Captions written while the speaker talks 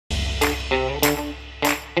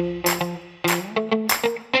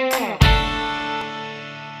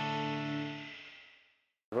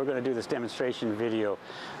this demonstration video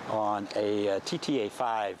on a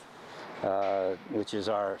TTA-5, which is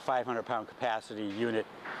our 500-pound capacity unit.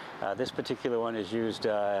 This particular one is used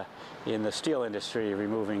in the steel industry,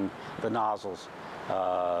 removing the nozzles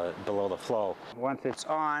below the flow. Once it's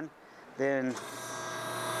on, then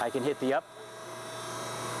I can hit the up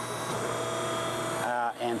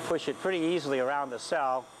and push it pretty easily around the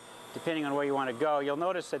cell, depending on where you want to go. You'll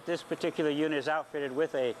notice that this particular unit is outfitted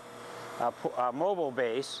with a mobile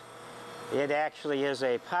base. It actually is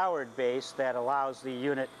a powered base that allows the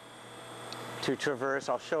unit to traverse.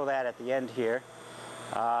 I'll show that at the end here.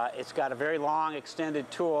 It's got a very long extended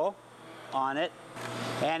tool on it,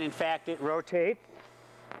 and in fact it rotates.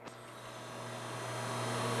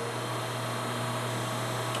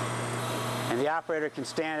 And the operator can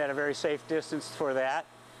stand at a very safe distance for that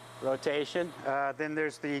rotation. Then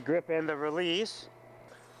there's the grip and the release.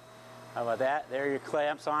 How about that? There are your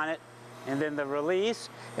clamps on it. And then the release.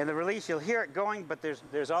 And the release, you'll hear it going, but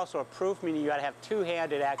there's also a proof, meaning you got to have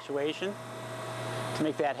two-handed actuation to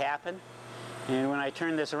make that happen. And when I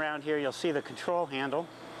turn this around here, you'll see the control handle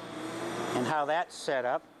and how that's set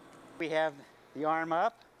up. We have the arm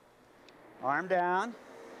up, arm down,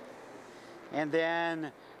 and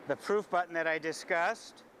then the proof button that I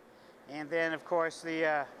discussed. And then, of course,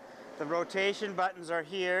 the rotation buttons are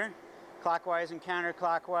here, clockwise and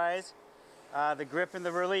counterclockwise. The grip and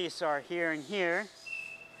the release are here and here.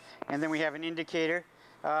 And then we have an indicator.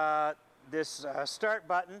 This start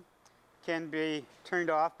button can be turned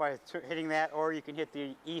off by hitting that, or you can hit the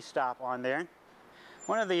E-stop on there.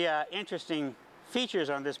 One of the interesting features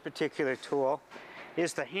on this particular tool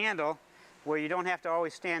is the handle, where you don't have to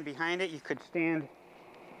always stand behind it. You could stand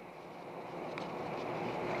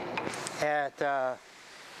at,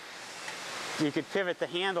 you could pivot the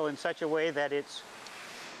handle in such a way that it's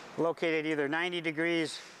located either 90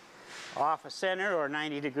 degrees off a center or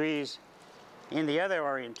 90 degrees in the other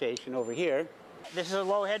orientation over here. This is a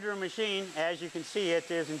low headroom machine. As you can see,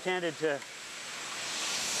 it is intended to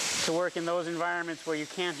work in those environments where you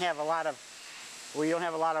can't have a lot of, where you don't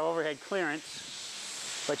have a lot of overhead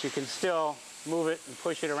clearance, but you can still move it and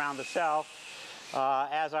push it around the cell.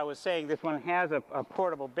 As I was saying, this one has a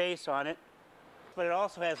portable base on it, but it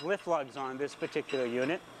also has lift lugs on this particular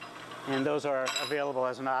unit, and those are available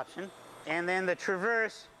as an option. And then the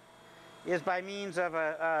traverse is by means of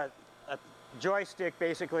a joystick,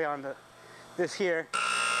 basically on this here.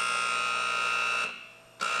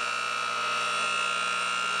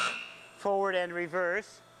 Forward and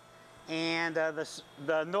reverse, and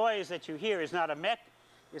the noise that you hear is not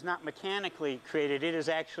mechanically created. It is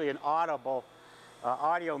actually an audible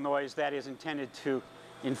audio noise that is intended to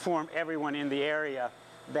inform everyone in the area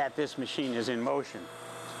that this machine is in motion.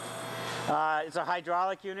 It's a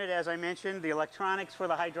hydraulic unit, as I mentioned. The electronics for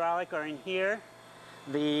the hydraulic are in here.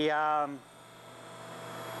 The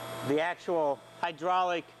actual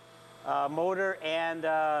hydraulic motor and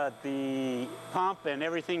the pump and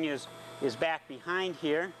everything is back behind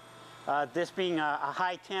here. This being a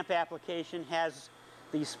high temp application, has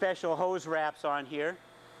these special hose wraps on here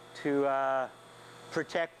to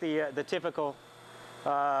protect the typical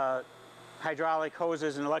hydraulic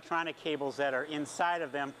hoses and electronic cables that are inside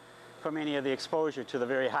of them from any of the exposure to the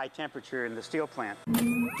very high temperature in the steel plant.